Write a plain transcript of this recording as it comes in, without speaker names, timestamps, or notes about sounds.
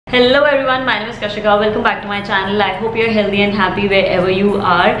Hello everyone, my name is Kashika. Welcome back to my channel. I hope you're healthy and happy wherever you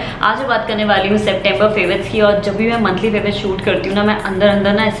are. आज मैं बात करने वाली हूँ सितंबर favourites की। और जब भी मैं मंथली फेवरेट शूट करती हूँ ना, मैं अंदर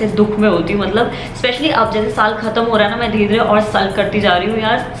अंदर ना ऐसे दुख में होती हूँ। मतलब स्पेशली अब जैसे साल खत्म हो रहा है ना, मैं धीरे धीरे और साल करती जा रही हूँ।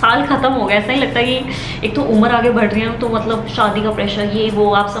 यार साल खत्म हो गया, ऐसा ही लगता है कि एक तो उम्र आगे बढ़ रही है, तो मतलब शादी का प्रेशर, ये वो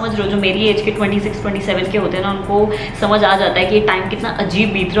आप समझ रहे हो। जो मेरी एज के 26-27 के होते हैं ना, उनको समझ आ जाता है कि ये टाइम कितना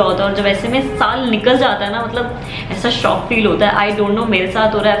अजीब बीत रहा होता है। और जब ऐसे में साल निकल जाता है ना, मतलब ऐसा शॉक फील होता है। आई डोंट नो मेरे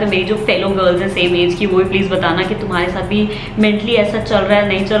साथ हो रहा है, तो मेरी जो फेलो गर्ल्स हैं सेम एज की, वो भी प्लीज बताना कि तुम्हारे साथ भी मेंटली ऐसा चल रहा है,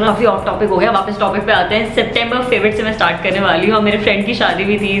 नहीं चल रहा। काफी ऑफ टॉपिक हो गया, वापस टॉपिक पे आते हैं। सितंबर फेवरेट से मैं स्टार्ट करने वाली हूँ। और मेरे फ्रेंड की शादी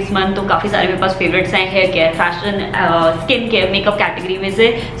भी थी इस मंथ, तो काफी सारे मेरे पास फेवरेट्स हैं hair care, fashion, skin care, makeup category में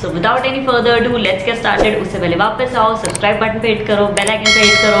से। So without any further do let's get started. उससे पहले वापस आओ, सब्सक्राइब बटन पे हिट करो, बेल आइकन पे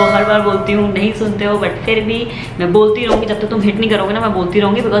हिट करो। हर बार बोलती हूँ, नहीं सुनते हो, बट फिर भी मैं बोलती रहूँगी। जब तक तुम हिट नहीं करोगे ना, मैं बोलती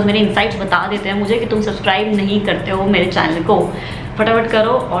रहूँगी, बिकॉज मेरे इंसाइट्स बता देते हैं मुझे कि तुम सब्सक्राइब नहीं करते हो मेरे चैनल को। फटाफट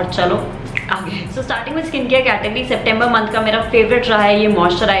करो और चलो आगे। So starting with skin care category, September month का मेरा फेवरेट रहा है ये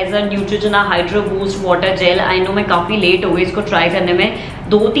moisturiser Neutrogena hydro boost water jail. I know मैं काफ़ी लेट हो गई इसको ट्राई करने में।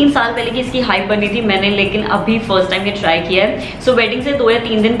 2-3 साल पहले की इसकी हाइप बनी थी मैंने, लेकिन अभी फर्स्ट टाइम ये ट्राई किया है। सो वेडिंग से 2 या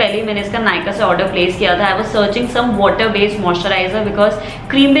 3 दिन पहले ही मैंने इसका नायका से ऑर्डर प्लेस किया था। I was searching some water based moisturiser, because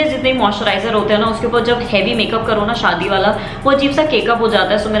cream based जितने मॉइस्चराइजर होते हैं ना, उसके ऊपर जब हैवी मेकअप करो ना शादी वाला, वो अजीब सा केकअप हो जाता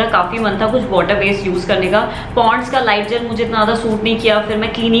है। सो मेरा काफ़ी मन था कुछ वाटर बेस्ड यूज़ करने का। पॉन्ड्स का लाइट जेल मुझे इतना ज़्यादा सूट नहीं किया। फिर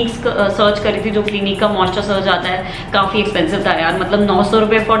मैं क्लिनिक्स सर्च करी थी, जो क्लिनिक का मॉइस्चर सर्च आता है, काफ़ी एक्सपेंसिव था यार। मतलब 900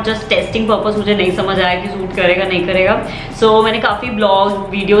 रुपये फॉर जस्ट टेस्टिंग पर्पस। मुझे नहीं समझ आया कि सूट करेगा नहीं करेगा। सो मैंने काफ़ी ब्लॉग्स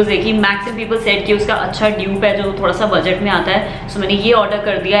वीडियोज़ देखी। मैक्सिमम पीपल सेड कि उसका अच्छा ड्यूप है जो थोड़ा सा बजट में आता है। सो मैंने ये ऑर्डर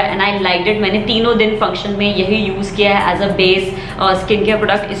कर दिया एंड आई लाइक्ड इट। मैंने तीनों दिन फंक्शन में यही यूज़ किया है as a base skin care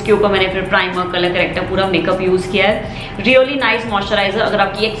product. इसके ऊपर मैंने फिर प्राइमर, कलर करेक्टर, पूरा मेकअप यूज़ किया है। Really nice moisturiser. अगर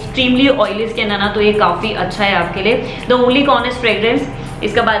आपकी एक्सट्रीमली ऑयली स्किन है ना, तो ये काफ़ी अच्छा है आपके लिए। The only cone is fragrance.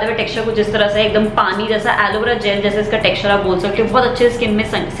 इसका बाय द वे टेक्सचर कुछ इस तरह से एकदम पानी जैसा, एलोवेरा जेल जैसे इसका टेक्सचर आप बोल सकते हो। बहुत अच्छे स्किन में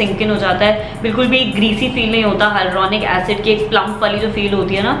सिंक इन हो जाता है, बिल्कुल भी ग्रीसी फील नहीं होता। हाइलुरोनिक एसिड की एक प्लम वाली जो फील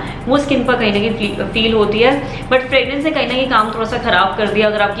होती है ना, वो स्किन पर कहीं ना कहीं फील होती है। बट फ्रेग्रेंस ने कहीं ना कहीं काम थोड़ा सा खराब कर दिया।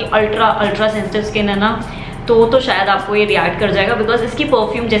 अगर आपकी अल्ट्रा सेंसिटिव स्किन है ना, तो शायद आपको ये रिएक्ट कर जाएगा, बिकॉज इसकी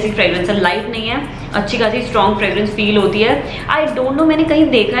परफ्यूम जैसी फ्रेग्रेंस है, लाइट नहीं है, अच्छी खासी स्ट्रॉन्ग फ्रेग्रेंस फील होती है। आई डोंट नो, मैंने कहीं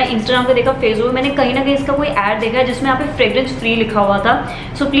देखा है, इंस्टाग्राम पे देखा, फेसबुक, मैंने कहीं ना कहीं इसका कोई ऐड देखा है जिसमें यहाँ पे फ्रेग्रेंस फ्री लिखा हुआ था।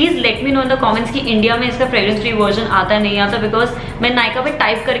 So please let me know in the comments कि इंडिया में इसका फ्रेग्रेंस फ्री वर्जन आता है नहीं आता, बिकॉज मैं नायका पे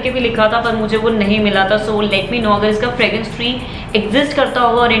टाइप करके भी लिखा था पर मुझे वो नहीं मिला था। सो लेट मी नो अगर इसका फ्रेग्रेंस फ्री एग्जिस्ट करता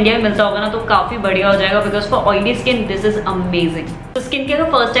होगा और इंडिया में मिलता होगा ना, तो काफी बढ़िया हो जाएगा, because for oily skin this is amazing. तो स्किन केयर का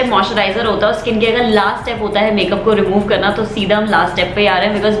फर्स्ट स्टेप मॉइस्चराइजर होता है, स्किन केयर का लास्ट स्टेप होता है मेकअप को रिमूव करना। तो सीधा हम लास्ट स्टेप पे आ रहे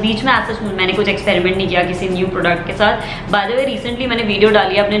हैं, बिकॉज बीच में ऐसा मैंने कुछ एक्सपेरिमेंट नहीं किया किसी न्यू प्रोडक्ट के साथ। बाय द वे रिसेंटली मैंने वीडियो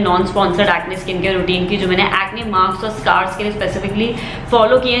डाली है अपने non sponsored acne skin care routine की, जो मैंने एक्ने मार्क्स और स्कार्स के लिए स्पेसिफिकली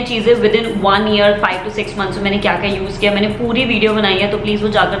फॉलो किए हैं चीजें with in 1 year 5 to 6 months में मैंने क्या क्या यूज किया। मैंने पूरी वीडियो बनाई है, तो प्लीज वो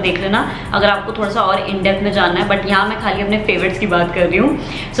जाकर देख लेना अगर आपको थोड़ा सा और इन डेप्थ में जानना है। बट यहाँ मैं खाली अपने फेवरेट्स की बात कर रही हूँ।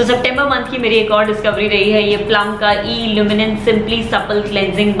 सो सितंबर मंथ की मेरी एक और डिस्कवरी रही है ये प्लम का इल्यूमिनेंट सिंपली सपल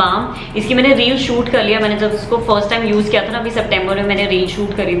क्लेंजिंग बाम। इसकी मैंने रील शूट कर लिया। मैंने जब इसको फर्स्ट टाइम यूज किया था ना, अभी सितंबर में मैंने रील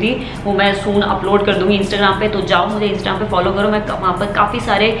शूट करी थी, वो मैं सून अपलोड कर दूंगी इंस्टाग्राम पे। तो जाओ मुझे इंस्टाग्राम पे फॉलो करो, मैं वहाँ पर काफी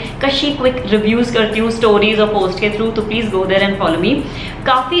सारे कशी क्विक रिव्यूज करती हूँ स्टोरीज और पोस्ट के थ्रू, तो please go there and follow me.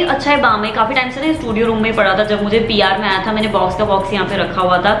 काफी अच्छा है बाम है। काफी टाइम से ना स्टूडियो रूम में पड़ा था, जब मुझे PR में आया था मैंने बॉक्स का बॉक्स यहाँ पे रखा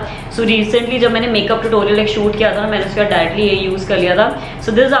हुआ था। सो रिसेंटली जब मैंने मेकअप ट्यूटोरियल एक शूट किया था ना, मैंने उसका डायरेक्टली ये यूज कर लिया था।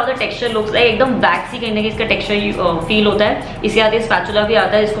 So this is how the texture looks like. एकदम वैक्सी कहीं ना कहीं इसका टेक्सचर फील होता है। इसके साथ स्पैचुला भी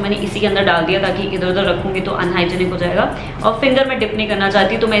आता है, इसको मैंने इसी के अंदर डाल दिया ताकि इधर उधर रखूंगी तो अनहाइजेनिक हो जाएगा। और फिंगर में डिप नहीं करना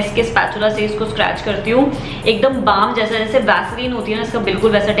चाहती, तो मैं इसके स्पैचुला से इसको स्क्रैच करती हूँ। एकदम बाम जैसा, जैसे वैसलीन होती है ना, इसका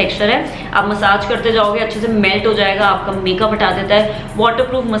बिल्कुल वैसा टेक्सचर है। आप मसाज करते जाओगे अच्छे से मेल्ट हो जाएगा, आपका मेकअप हटा देता है,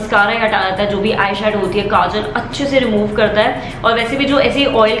 वाटरप्रूफ मस्कारा हटा देता है, जो भी आई शेडो होती है, काजल अच्छे से रिमूव करता है। और वैसे भी जो ऐसी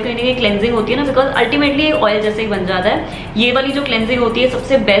ऑयल करने की क्लेंजिंग होती है ना, बिकॉज अल्टीमेटली ऑयल जैसे ही बन जाता है, ये वाली जो क्लेंजिंग होती है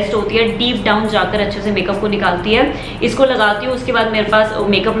सबसे बेस्ट होती है, डीप डाउन जाकर अच्छे से मेकअप को निकालती है। इसको लगाती हूँ, उसके बाद मेरे पास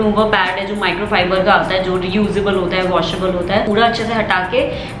मेकअप रिमूवर पैड है जो माइक्रोफाइबर का आता है, जो रीयूजेबल होता है, वॉशेबल होता है, पूरा अच्छे से हटा के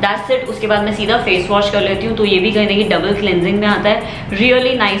दैट्स इट। उसके बाद मैं सीधा फेस वॉश कर लेती हूँ, तो ये भी कहीं ना कहीं डबल क्लेंजिंग में आता है।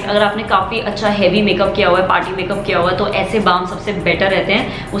 Really nice. अगर आपने काफी अच्छा हैवी मेकअप किया हुआ है, पार्टी मेकअप किया हुआ है, तो ऐसे बाम सबसे बेटर रहते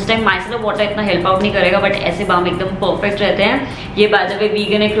हैं। उस टाइम माइसेलर वाटर इतना हेल्प आउट नहीं करेगा, बट ऐसे बाम एकदम परफेक्ट रहते हैं। ये बाय द वे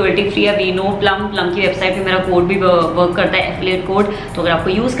वीगन है, क्रुएल्टी फ्री है, वी नो। प्लम की वेबसाइट पे मेरा कोड भी वर्क करता है, एफिलिएट कोड। तो अगर आपको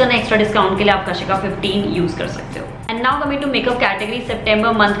यूज करना है एक्स्ट्रा डिस्काउंट के लिए, आप Kashika 15 यूज कर सकते हो। And now coming to make up category,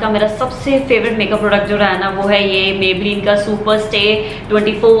 September month का मेरा सबसे फेवरेट मेकअप प्रोडक्ट जो रहा ना वो है ये मेबलिन का super stay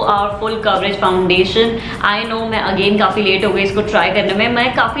 24 our full coverage foundation. I know मैं अगेन काफ़ी लेट हो गई इसको ट्राई करने में। मैं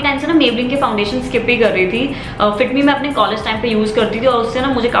काफ़ी टाइम से ना मेबलिन के फाउंडेशन स्किप ही कर रही थी। फिट मी मैं अपने कॉलेज टाइम पे यूज़ करती थी और उससे ना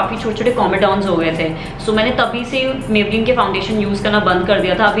मुझे काफ़ी छोटे छोटे कॉमेडॉन्स हो गए थे। सो मैंने तभी से मेबलिन के फाउंडेशन यूज़ करना बंद कर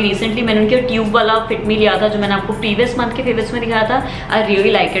दिया था। अभी रिसेंटली मैंने उनके ट्यूब वाला फिट मी लिया था जो मैंने आपको प्रीवियस मंथ के फेवरेट्स में दिखाया था। I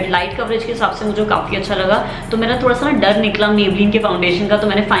really like it. Light coverage के हिसाब से मुझे काफ़ी अच्छा लगा। तो मेरा थोड़ा सा ना डर निकला मेबलिन के फाउंडेशन का, तो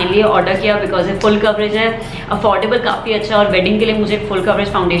मैंने फाइनली ऑर्डर किया बिकॉज ये फुल कवरेज है, अफोर्डेबल काफ़ी अच्छा, और वेडिंग के लिए मुझे फुल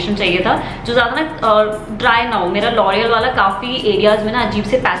कवरेज फाउंडेशन चाहिए था जो ज़्यादा ना ड्राई ना हो। मेरा लॉरियल वाला काफ़ी एरियाज में ना अजीब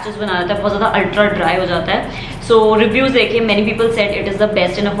से पैचेस बना देता है, बहुत ज़्यादा अल्ट्रा ड्राई हो जाता है। सो रिव्यूज़ देखिए, many people said it is the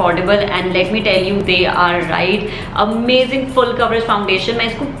best and affordable and let me tell you they are right. Amazing full coverage foundation. मैं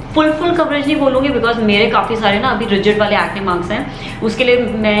इसको फुल कवरेज नहीं बोलूँगी बिकॉज मेरे काफ़ी सारे ना अभी रिजिड वाले एक्ने मार्क्स हैं, उसके लिए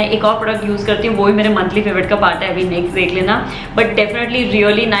मैं एक और प्रोडक्ट यूज़ करती हूँ, वो भी मेरे मंथली फेवरेट का पार्ट है, अभी नेक्स्ट देख लेना। But definitely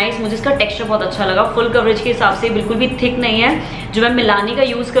really nice. मुझे इसका टेक्सचर बहुत अच्छा लगा। फुल कवरेज के हिसाब से बिल्कुल भी थिक नहीं है। जो मैं मिलानी का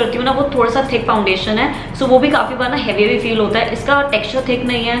यूज़ करती हूँ ना वो थोड़ा सा थिक फाउंडेशन है, सो वो भी काफ़ी बार ना हैवी फील होता है। इसका टेक्सचर थिक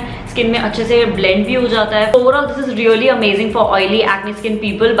नहीं है, स्किन में अच्छे से ब्लेंड भी हो जाता है। Overall this is really amazing for oily acne skin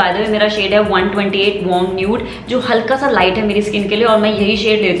people. By the way मेरा शेड है 128 वार्म न्यूड जो हल्का सा लाइट है मेरी स्किन के लिए, और मैं यही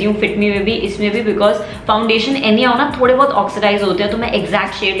शेड लेती हूँ फिट मी में भी, इसमें भी, बिकॉज फाउंडेशन एनी आओ ना थोड़े बहुत ऑक्सीडाइज होते हैं तो मैं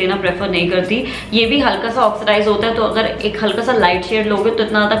एग्जैक्ट शेड लेना प्रेफर नहीं करती। ये भी हल्का सा ऑक्सीडाइज होता है, तो अगर एक हल्का सा लाइट शेड लोगे तो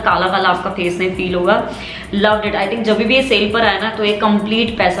इतना ज़्यादा काला काला आपका फेस नहीं फील होगा। Loved it. आई थिंक जब भी ये सेल पर आया ना तो ये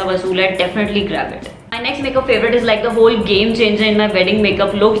कंप्लीट पैसा वसूल है। Definitely grab it. My next makeup favorite is like the whole game changer in my wedding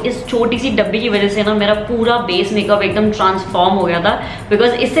makeup look। इस छोटी सी डब्बी की वजह से ना मेरा पूरा बेस मेकअप एकदम ट्रांसफॉर्म हो गया था,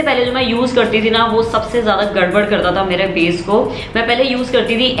 बिकॉज इससे पहले जो मैं यूज़ करती थी ना वो सबसे ज़्यादा गड़बड़ करता था मेरे बेस को। मैं पहले यूज़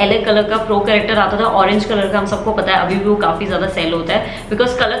करती थी LA कलर का प्रो करेक्टर आता था, ऑरेंज कलर का, हम सबको पता है अभी भी वो काफ़ी ज़्यादा सेल होता है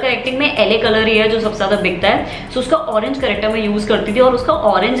बिकॉज कलर करेक्टिंग में LA कलर ही है जो सबसे ज़्यादा बिकता है। सो उसका ऑरेंज करेक्टर मैं यूज़ करती थी और उसका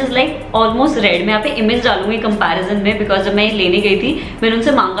orange is like almost red. मैं यहाँ पे इमेज डालूंगी कंपैरिजन में, बिकॉज जब मैं लेने गई थी मैंने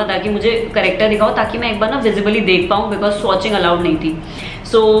उनसे मांगा था कि मुझे करेक्टर दिखाओ ताकि मैं एक बार ना विजिबली देख पाऊँ, बिकॉज स्वॉचिंग अलाउड नहीं थी।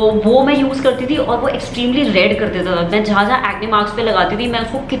 सो वो मैं यूज़ करती थी और वो एक्सट्रीमली रेड कर देता था। मैं जहाँ जहाँ एक्ने मार्क्स पे लगाती थी मैं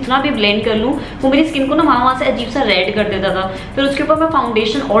उसको कितना भी ब्लेंड कर लूँ वो मेरी स्किन को ना वहाँ से अजीब सा रेड कर देता था। फिर उसके ऊपर मैं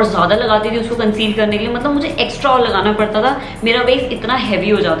फाउंडेशन और ज़्यादा लगाती थी उसको कंसील करने के लिए, मतलब मुझे एक्स्ट्रा और लगाना पड़ता था, मेरा बेस इतना हैवी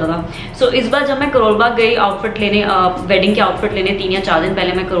हो जाता था। सो इस बार जब मैं करोल बाग गई आउटफिट लेने, वेडिंग के आउटफिट लेने 3 या 4 दिन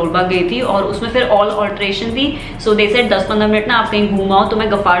पहले मैं करोल बाग गई थी और उसमें फिर ऑल ऑल्ट्रेशन थी। सो दे सेड 10-15 मिनट ना आप कहीं घूम आओ, तो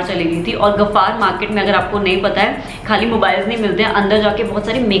मैं गफ्फार चली गई थी। और गफ्फार मार्केट में अगर आपको नहीं पता है खाली मोबाइल्स नहीं मिलते हैं, अंदर जाके बहुत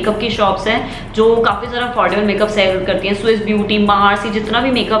सारी मेकअप की शॉप्स हैं जो काफ़ी सारा अफोर्डेबल मेकअप सेल करती हैं। स्विस ब्यूटी, मार्सी, जितना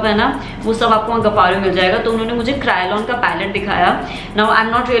भी मेकअप है ना वो सब आपको वहाँ गफ्फार में मिल जाएगा। तो उन्होंने मुझे क्रायोलॉन का पैलेट दिखाया। Now I am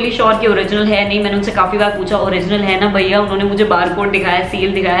not really sure कि ओरिजिनल है नहीं, मैंने उनसे काफ़ी बार पूछा ओरिजिनल है ना भैया, उन्होंने मुझे बारकोड दिखाया,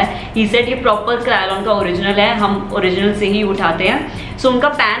 सील दिखाया। ही सेड ये प्रॉपर क्रायोलॉन का ओरिजिनल है, हम ओरिजिनल से ही उठाते हैं। सो उनका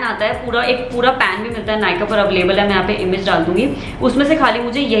पैन आता है पूरा, एक पूरा पैन भी मिलता है, नायका पर अवेलेबल है, मैं यहाँ पे इमेज डाल दूंगी। उसमें से खाली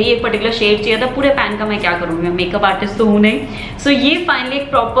मुझे यही एक पर्टिकुलर शेड चाहिए था। पूरे पैन का मैं क्या करूँगी, मैं मेकअप आर्टिस्ट तो हूँ नहीं। सो ये फाइनली एक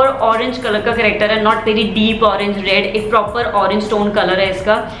प्रॉपर ऑरेंज कलर का करेक्टर है, not very deep orange red, एक प्रॉपर ऑरेंज टोन कलर है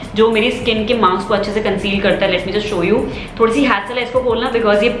इसका जो मेरी स्किन के मार्क्स को अच्छे से कंसील करता है। Let me just show you. थोड़ी सी हैसल है इसको खोलना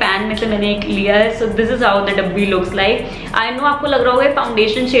बिकॉज ये पैन में से मैंने एक लिया है। So this is how the डब्बी लुक्स लाइक। आई नो आपको लग रहा होगा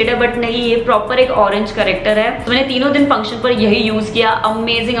फाउंडेशन शेड है, बट नहीं, ये प्रॉपर एक ऑरेंज करेक्टर है। तो मैंने तीनों दिन फंक्शन पर यही यूज किया।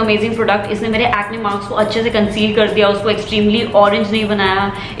 Amazing product. इसने मेरे एक्ने मार्क्स को अच्छे से कंसील कर दिया, उसको एक्सट्रीमली ऑरेंज नहीं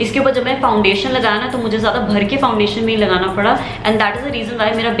बनाया। इसके ऊपर जब मैंने फाउंडेशन लगाया ना तो मुझे ज्यादा भर के फाउंडेशन में ही लगाना पड़ा, and that is the reason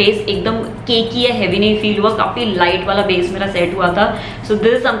why मेरा बेस एकदम केकी या हैवी नहीं फील हुआ, काफी लाइट वाला बेस मेरा सेट हुआ था। So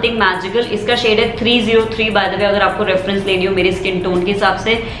this is something magical. इसका शेड है 303 बाय द वे, अगर आपको रेफरेंस लेनी हो मेरी स्किन टोन के हिसाब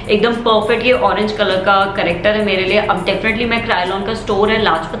से। एकदम परफेक्ट ये ऑरेंज कलर का करेक्टर है मेरे लिए। अब डेफिनेटली मैं क्रायोलॉन का स्टोर है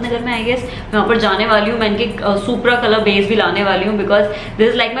लाजपत नगर में, आई गेस मैं वहाँ पर जाने वाली हूँ। मैं इनके सुपरा कलर बेस भी लाने वाली हूँ because this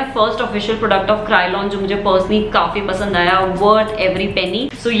is like my first official product of क्रायोलॉन जो मुझे पर्सनली काफी पसंद आया, वर्थ एवरी पेनी।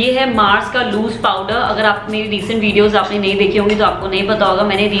 सो ये है मार्स का लूज पाउडर। अगर आप मेरी रीसेंट वीडियोस आपने नहीं देखी होंगी तो आपको नहीं पता होगा,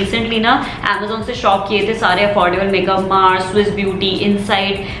 मैंने रिसेंटली ना Amazon से शॉप किए थे सारे affordable makeup, Mars, Swiss beauty,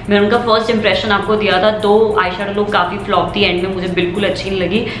 inside. मैंने उनका फर्स्ट इंप्रेशन आपको दिया था। 2 आई शेडो लुक काफी फ्लॉप थी, एंड में मुझे बिल्कुल अच्छी नहीं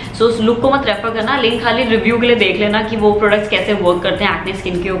लगी। सो उस लुक को मत रेफर करना, लिंक खाली रिव्यू के लिए देख लेना कि वो प्रोडक्ट्स कैसे वर्क करते हैं एक्ने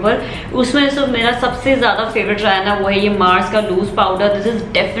स्किन के ऊपर। उसमें से मेरा सबसे ज्यादा फेवरेट रहा है ना वो है ये मार्स का loose powder. This is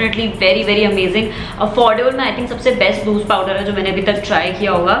definitely very very amazing. Affordable में आई थिंक सबसे बेस्ट लूज पाउडर है जो मैंने अभी तक ट्राई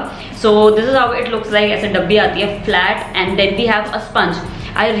किया होगा। So this is how it looks like. ऐसे डब्बी आती है flat, and then we have a sponge.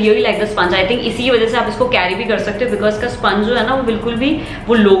 I really like the sponge. I think इसी की वजह से आप इसको कैरी भी कर सकते हो, बिकॉज का स्पंज जो है ना वो बिल्कुल भी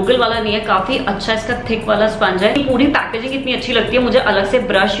वो लोकल वाला नहीं है, काफी अच्छा इसका थिक वाला स्पंज है। पूरी पैकेजिंग इतनी अच्छी लगती है, मुझे अलग से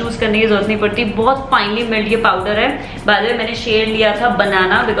ब्रश यूज करने की जरूरत नहीं पड़ती, बहुत फाइनली मिल्ड ये पाउडर है। बाय द वे मैंने शेड लिया था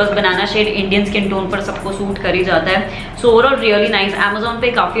बनाना, because banana shade Indian skin tone पर सबको सूट कर ही जाता है। So overall really nice, Amazon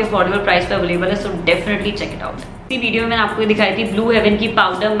पे काफी अफोर्डेबल प्राइस पे अवेलेबल है, so definitely check it out. Video में मैंने आपको दिखाई थी ब्लू हेवन की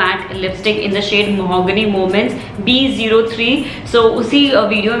powder matte lipstick in the shade mahogany moments B03। सो उसी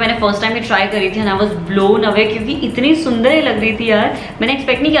वीडियो में मैंने फर्स्ट टाइम ट्राई करी थी and I was blown away, क्योंकि इतनी सुंदर ही लग रही थी यार। मैंने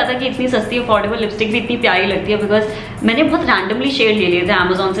एक्सपेक्ट नहीं किया था कि इतनी सस्ती अफोर्डेबल लिपस्टिक भी इतनी प्यारी लगती है, बिकॉज मैंने बहुत रैंडमली शेड ले लिए थे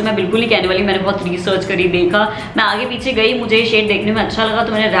Amazon से। मैं बिल्कुल नहीं कहने वाली, मैंने बहुत रिसर्च करी, देखा, मैं आगे पीछे गई, मुझे ये शेड देखने में अच्छा लगा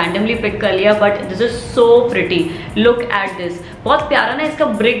तो मैंने रैंडमली पिक कर लिया। But this is so pretty, look at this, बहुत प्यारा ना इसका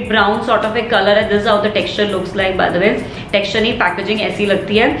brick brown sort of A colour है। This how the texture looks like, by the way texture नहीं पैकेजिंग ऐसी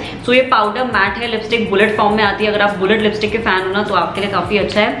लगती है। सो ये पाउडर मैट है, लिपस्टिक बुलेट फॉर्म में आती है। अगर आप बुलेट लिपस्टिक के फैन हो ना तो आपके लिए काफी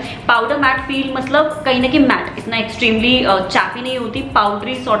अच्छा है। पाउडर मैट फील मतलब कहीं ना कहीं मैट, इतना एक्सट्रीमली चैपी नहीं होती,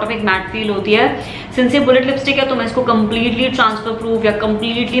 पाउडरी सॉर्ट ऑफ एक मैट फील होती है। सिंस ये बुलेट लिपस्टिक है तो मैं इसको कंप्लीटली ट्रांसफर प्रूफ या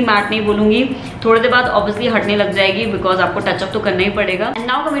कंप्लीटली मैट नहीं बोलूंगी, थोड़ी देर बाद ऑब्वियसली हटने लग जाएगी, बिकॉज आपको टचअप तो करना ही पड़ेगा। And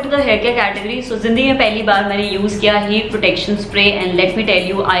now coming to the hair care category. सो जिंदगी में पहली बार मैंने यूज किया heat protection spray and let me tell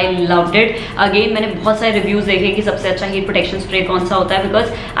you I loved it. Again मैंने बहुत सारे रिव्यूज देखे कि सबसे अच्छा हीट प्रोटेक्शन स्प्रे कौन सा होता है,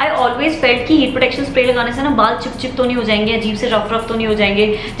 बिकॉज आई ऑलवेज फेल्ट कि हीट प्रोटेक्शन स्प्रे लगाने से ना बाल चिप तो नहीं हो जाएंगे, अजीब से रफ रफ तो नहीं हो जाएंगे,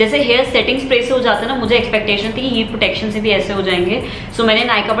 जैसे हेयर सेटिंग स्प्रे से हो जाता है ना। मुझे एक्सपेक्टेशन थी कि हीट प्रोटेक्शन से भी ऐसे हो जाएंगे। सो मैंने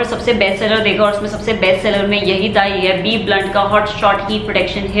नायका पर सबसे बेस्ट सेलर देखा और उसमें सबसे बेस्ट सेलर में यही था, ये है बी ब्लंट का hot shot heat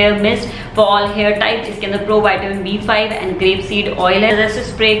protection hair mist for all hair types. इसके अंदर pro vitamin B5 and grape seed oil है। जैसे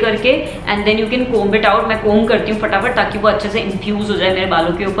स्प्रे करके and then you can comb it out. मैं कोम्ब करती हूँ फटाफट ताकि वो अच्छे से इन्फ्यूज हो जाए मेरे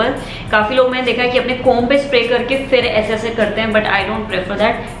बालों के ऊपर। काफी लोग मैंने देखा है कि अपने कोम्ब पे स्प्रे करके फिर ऐसे ऐसे करते हैं, but I don't prefer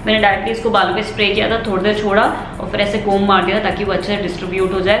that. मैंने डायरेक्टली इसको बालों पे स्प्रे किया था, थोड़ी देर छोड़ा और फिर ऐसे कोम्ब मार दिया ताकि वो अच्छे से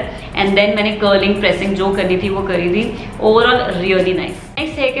डिस्ट्रीब्यूट हो जाए। एंड देन मैंने कर्लिंग प्रेसिंग जो करनी थी वो करी थी। Overall really nice.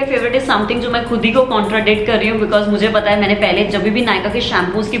 Next hair care favourite is something जो मैं खुद ही को कॉन्ट्राडिक्ट कर रही हूँ, बिकॉज मुझे पता है मैंने पहले जब भी नायका के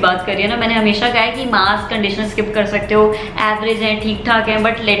शैम्पूज की बात करी है ना, मैंने हमेशा कहा है कि मास्क कंडीशनर स्किप कर सकते हो, एवरेज है, ठीक ठाक है।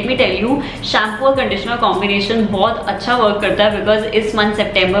 But let me tell you, shampoo और कंडीशनर कॉम्बिनेशन बहुत अच्छा वर्क करता है, बिकॉज इस मंथ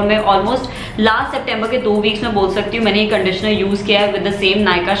सेप्टेम्बर में ऑलमोस्ट लास्ट सेप्टेम्बर के 2 वीक्स में बोल सकती हूँ मैंने ये कंडीशनर यूज किया है with the same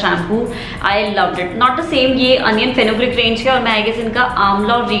Nykaa shampoo. I loved it. Not the same, ये अनियन फेनोग्रिक रेंज का और मैं आई गेस इनका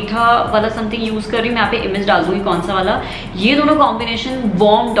आंवला और रीठा वाला समथिंग यूज कर रही हूँ। मैं यहाँ पे इमेज डाल दूंगी कौन सा वाला। ये दोनों कॉम्बिनेशन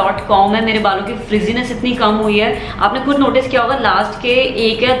bomb.com है। मेरे बालों की फ्रिजीनेस इतनी कम हुई है, आपने खुद नोटिस किया होगा। लास्ट के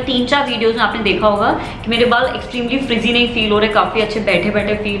 1 या 3-4 वीडियोस में आपने देखा होगा कि मेरे बाल एक्सट्रीमली फ्रिजी नहीं फील हो रहे, काफी अच्छे बैठे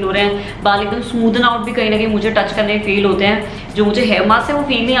बैठे फील हो रहे हैं। बाल एकदम स्मूदन आउट भी कहीं ना कहीं मुझे टच करने फील होते हैं, जो मुझे हेयर मास्क से वो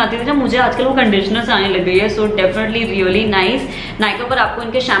फील नहीं आती थी ना, मुझे आजकल वो कंडीशनर से आने लग गई है। So definitely really nice. Nykaa पर आपको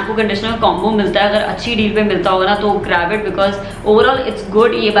इनके शैम्पू कंडीशनर कॉम्बो मिलता है, अगर अच्छी डील पे मिलता होगा ना तो grab it, because overall it's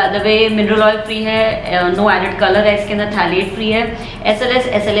good. ये by the way mineral oil free है, नो एडेड कलर है इसके अंदर, थैलेट फ्री है,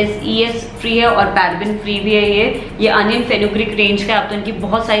 SLS ES फ्री है और पैराबेन फ्री भी है। ये अनियन फेनुग्रिक रेंज का, अब तो इनकी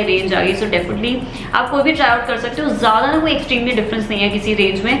बहुत सारी रेंज आ गई। सो डेफिनेटली आप कोई भी ट्राई आउट कर सकते हो। ज्यादा ना कोई एक्सट्रीमली डिफरेंस नहीं है किसी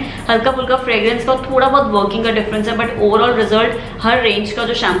रेंज में, हल्का फुल्का फ्रेग्रेंस का थोड़ा बहुत वर्किंग का डिफरेंस है, but overall result her range का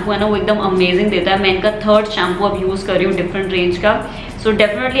जो शैम्पू है ना वो एकदम अमेजिंग देता है। मैं इनका 3rd शैम्पू अब यूज कर रही हूँ डिफरेंट रेंज का। So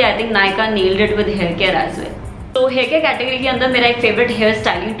definitely I think Nykaa nailed it with hair care as well. तो हेयर केयर कैटेगरी के अंदर मेरा एक फेवरेट हेयर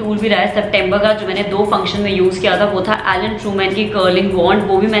स्टाइलिंग टूल भी रहा है सितंबर का, जो मैंने 2 फंक्शन में यूज किया था। वो था एलन ट्रूमैन की कर्लिंग वॉन्ड।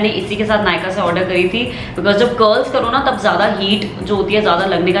 वो भी मैंने इसी के साथ नायका से ऑर्डर करी थी, बिकॉज जब कर्ल्स करो ना तब ज्यादा हीट जो होती है ज्यादा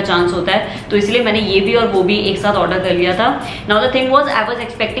लगने का चांस होता है, तो इसलिए मैंने ये भी और वो भी एक साथ ऑर्डर कर लिया था। Now the thing was I was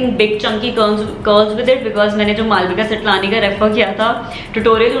expecting big Chunky curls with it, because मैंने जो मालविका सिटलानी का रेफर किया था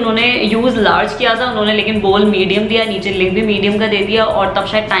ट्यूटोरियल, उन्होंने यूज लार्ज किया था उन्होंने, लेकिन बोल मीडियम दिया, नीचे लिंक भी मीडियम का दे दिया, और तब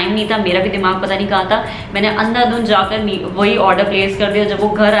शायद टाइम नहीं था, मेरा भी दिमाग पता नहीं कहा था, मैंने अंधाधुंध जाकर वही ऑर्डर प्लेस कर दिया। जब वो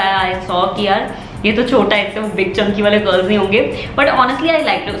घर आया आई सॉ कि यार ये तो छोटा है, इससे वो बिग चंकी वाले कर्ल्स नहीं होंगे, but honestly I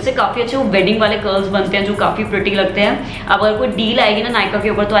like it. उससे काफी अच्छे वो वेडिंग वाले कर्ल्स बनते हैं जो काफी प्रिटी लगते हैं। अब अगर कोई डील आएगी ना नायका के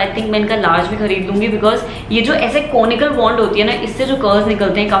ऊपर तो आई थिंक मैं इनका लार्ज भी खरीद लूंगी, बिकॉज ये जो ऐसे कॉनिकल वॉन्ड होती है ना, इससे जो कर्ल्स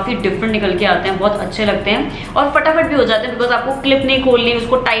निकलते हैं काफी डिफरेंट निकल के आते हैं, बहुत अच्छे लगते हैं और फटाफट भी हो जाते हैं, बिकॉज आपको क्लिप नहीं खोलनी,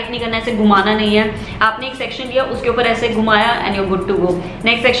 उसको टाइट नहीं करना, ऐसे घुमाना नहीं है। आपने एक सेक्शन लिया, उसके ऊपर ऐसे घुमाया and you are good to go.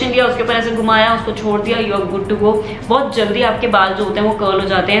 Next section लिया, उसके ऊपर ऐसे घुमाया, उसको छोड़ दिया, you are good to go. बहुत जल्दी आपके बाल जो होते हैं वो कर्ल हो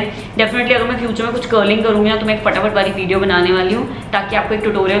जाते हैं। डेफिनेटली अगर मैं फ्यूचर में कुछ कर्लिंग करूंगी तो मैं एक फटाफट वाली वीडियो बनाने वाली हूँ ताकि आपको एक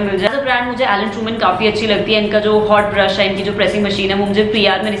ट्यूटोरियल मिल जाए। ब्रांड मुझे एलन ट्रूमैन काफी अच्छी लगती है। इनका जो हॉट ब्रश है, इनकी जो प्रेसिंग मशीन है वो मुझे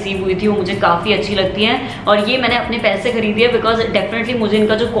PR में रिसीव हुई थी, वो मुझे काफी अच्छी लगती है और ये मैंने अपने पैसे खरीदी है, बिकॉज डेफिनेटली मुझे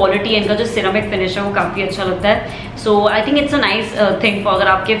इनका जो क्वालिटी है, इनका जो सिरेमिक फिनिश है वो काफी अच्छा लगता है। सो I think it's a nice thing for, अगर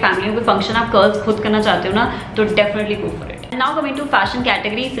आपके फैमिली में कोई फंक्शन आप कर्ल्स खुद करना चाहते हो ना तो definitely go for it. Now coming to fashion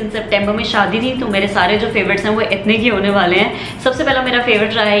category, since सितंबर में शादी थी तो मेरे सारे जो फेवरेट्स हैं वो एथनिक ही होने वाले हैं। सबसे पहला मेरा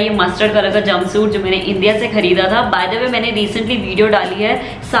फेवरेट रहा है ये मस्टर्ड कलर का जंपसूट जो मैंने इंडिया से खरीदा था। बाय द वे मैंने रिसेंटली वीडियो डाली है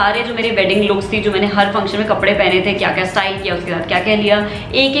सारे जो मेरे वेडिंग लुक्स थी, जो मैंने हर फंक्शन में कपड़े पहने थे, क्या क्या स्टाइल किया, उसके साथ क्या क्या लिया,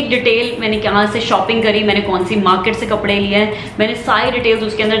 एक एक डिटेल मैंने कहाँ से शॉपिंग करी, मैंने कौन सी मार्केट से कपड़े लिए हैं, मैंने सारी डिटेल्स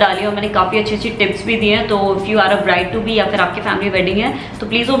उसके अंदर डाली और मैंने काफ़ी अच्छी अच्छी टिप्स भी दी हैं। तो if you are a bride to be या फिर आपकी फैमिली वेडिंग है तो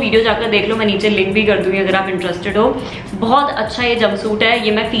प्लीज़ वो वीडियो जाकर देख लो, मैं नीचे लिंक भी कर दूंगी अगर आप इंटरेस्टेड हो। बहुत अच्छा ये जंपसूट है,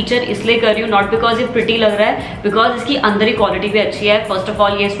 ये मैं फीचर इसलिए कर रही हूँ नॉट बिकॉज ये प्रिटी लग रहा है, बिकॉज इसकी अंदर ही क्वालिटी भी अच्छी है। फर्स्ट ऑफ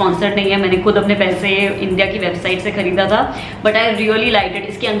ऑल ये स्पॉन्सर्ड नहीं है, मैंने खुद अपने पैसे इंडिया की वेबसाइट से खरीदा था, but I really like it.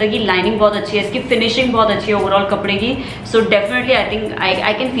 इसके अंदर की लाइनिंग बहुत अच्छी है, इसकी फिनिशिंग बहुत अच्छी है ओवरऑल कपड़े की। So definitely I think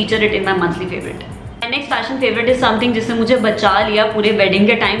I can feature it in my monthly favourite. Next fashion favourite is something जिसने मुझे बचा लिया पूरे वेडिंग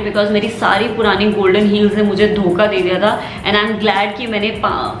के टाइम, बिकॉज मेरी सारी पुरानी गोल्डन हील्स ने मुझे धोखा दे दिया था। एंड आई एम ग्लैड कि मैंने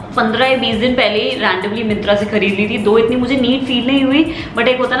 15 या 20 दिन पहले ही रैंडमली मिंत्रा से खरीद ली थी। दो इतनी मुझे नीड फील नहीं हुई, बट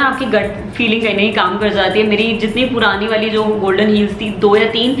एक होता है ना आपकी गट फीलिंग कहीं नहीं काम कर जाती है। मेरी जितनी पुरानी वाली जो गोल्डन हील्स थी 2 या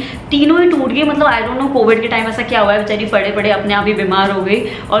 3 तीनों ही टूट गई। मतलब आई डोंट नो कोविड के टाइम ऐसा क्या हुआ है, बेचारी पड़े पड़े अपने आप ही बीमार हो गई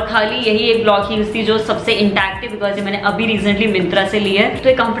और खाली यही एक ब्लॉक हील्स थी जो सबसे इंटैक्ट है, बिकॉज ये मैंने अभी रिसेंटली मिंत्रा से ली है। तो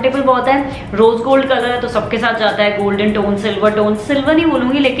ये कंफर्टेबल बहुत है, रोज गोल्ड कलर है तो सबके साथ जाता है, golden tone, silver tone, silver नहीं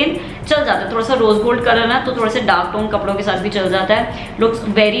बोलूंगी लेकिन चल जाता है, थोड़ा सा रोज गोल्ड कलर ना तो थोड़ा सा डार्क टोन कपड़ों के साथ भी चल जाता है। लुक्स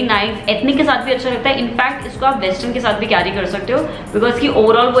वेरी नाइस, एथनिक के साथ भी अच्छा लगता है। इनफैक्ट इसको आप वेस्टर्न के साथ भी कैरी कर सकते हो, बिकॉज की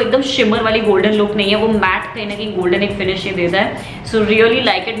ओवरऑल वो एकदम शिमर वाली गोल्डन लुक नहीं है, वो मैट कहीं ना कहीं गोल्डन एक फिनिश ये देता है। So really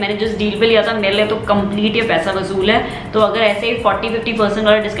like it. मैंने जिस डील पे लिया था मेरे लिए तो कंप्लीट ये पैसा वसूल है। तो अगर ऐसे ही 40-50%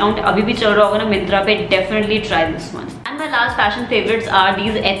 वाला डिस्काउंट अभी भी चल रहा होगा ना मिंत्रा पे, definitely try this one. My last fashion favourites are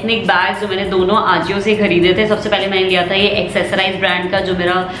these ethnic bags जो मैंने दोनों आजियो से खरीदे थे। सबसे पहले मैंने लिया था ये एक्सेसराइज ब्रांड का, जो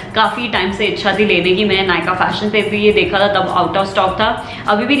मेरा काफ़ी टाइम से इच्छा थी लेने की। मैंने नायका फैशन पे भी ये देखा था, तब आउट ऑफ स्टॉक था।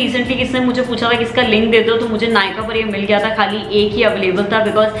 अभी भी रिसेंटली किसने मुझे पूछा था कि इसका लिंक दे दो, तो मुझे नायका पर ये मिल गया था, खाली एक ही अवेलेबल था।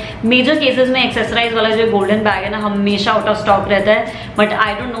 बिकॉज मेजर केसेस में एक्सेसराइज वाला जो गोल्डन बैग है ना हमेशा आउट ऑफ स्टॉक रहता है। बट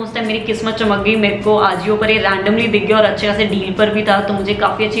आई डोंट नो उस टाइम मेरी किस्मत चमक गई, मेरे को आजियो पर ये रैंडमली दिख गया और अच्छे खासे डील पर भी था, तो मुझे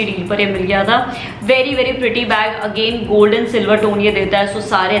काफ़ी अच्छी डील पर ये मिल गया था। Very very pretty bag, again gold and silver tone ये देता है, सो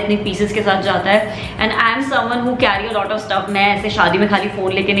सारे एथनिक पीसेस के साथ जाता है। And I am someone who carry a lot of stuff. मैं ऐसे शादी में खाली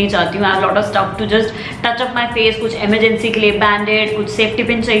फोन लेके नहीं जाती हूँ, I have lot of stuff to just touch up my face. कुछ इमरजेंसी के लिए बैंडेड, कुछ सेफ्टी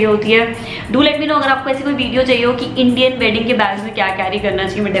पिन चाहिए होती है। डू लेट मी नो अगर आपको ऐसी कोई वीडियो चाहिए हो कि इंडियन वेडिंग के बैग्स में क्या कैरी करना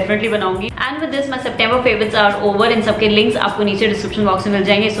चाहिए, मैं डेफिनेटली बनाऊंगी। And with this my September favourites are over. इन सबके लिंक्स आपको नीचे डिस्क्रिप्शन बॉक्स में मिल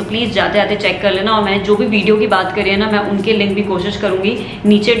जाएंगे, सो प्लीज जाते जाते चेक कर लेना। और मैंने जो भी वीडियो की बात करी है ना, मैं उनके लिंक भी कोशिश करूंगी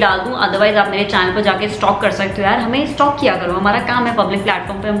नीचे डाल दूं। अदरवाइज आप मेरे चैनल पर जाके स्टॉक कर सकते हो। यार हमें स्टॉक किया करो, हमारा काम है, पब्लिक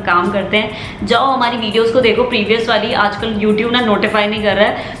प्लेटफॉर्म पे हम काम करते हैं। जाओ हमारी वीडियोस को देखो प्रीवियस वाली। आजकल यूट्यूब ना नोटिफाई नहीं कर रहा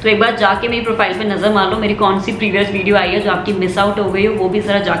है, तो एक बार जाके मेरी प्रोफाइल पे नजर मार लो, मेरी कौन सी प्रीवियस वीडियो आई है जो आपकी मिस आउट हो गई हो, वो भी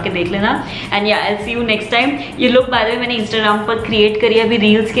जरा जाके देख लेना। एंड या आई सी यू नेक्स्ट टाइम। ये लुक बाय द वे मैंने इंस्टाग्राम पर क्रिएट करी है अभी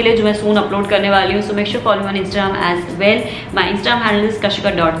रील्स के लिए, जो मैं सून अपलोड करने वाली हूँ। So make sure follow on Instagram as well. My Instagram handle is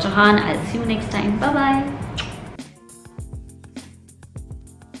kashika.chauhan। I C you next time, bye bye.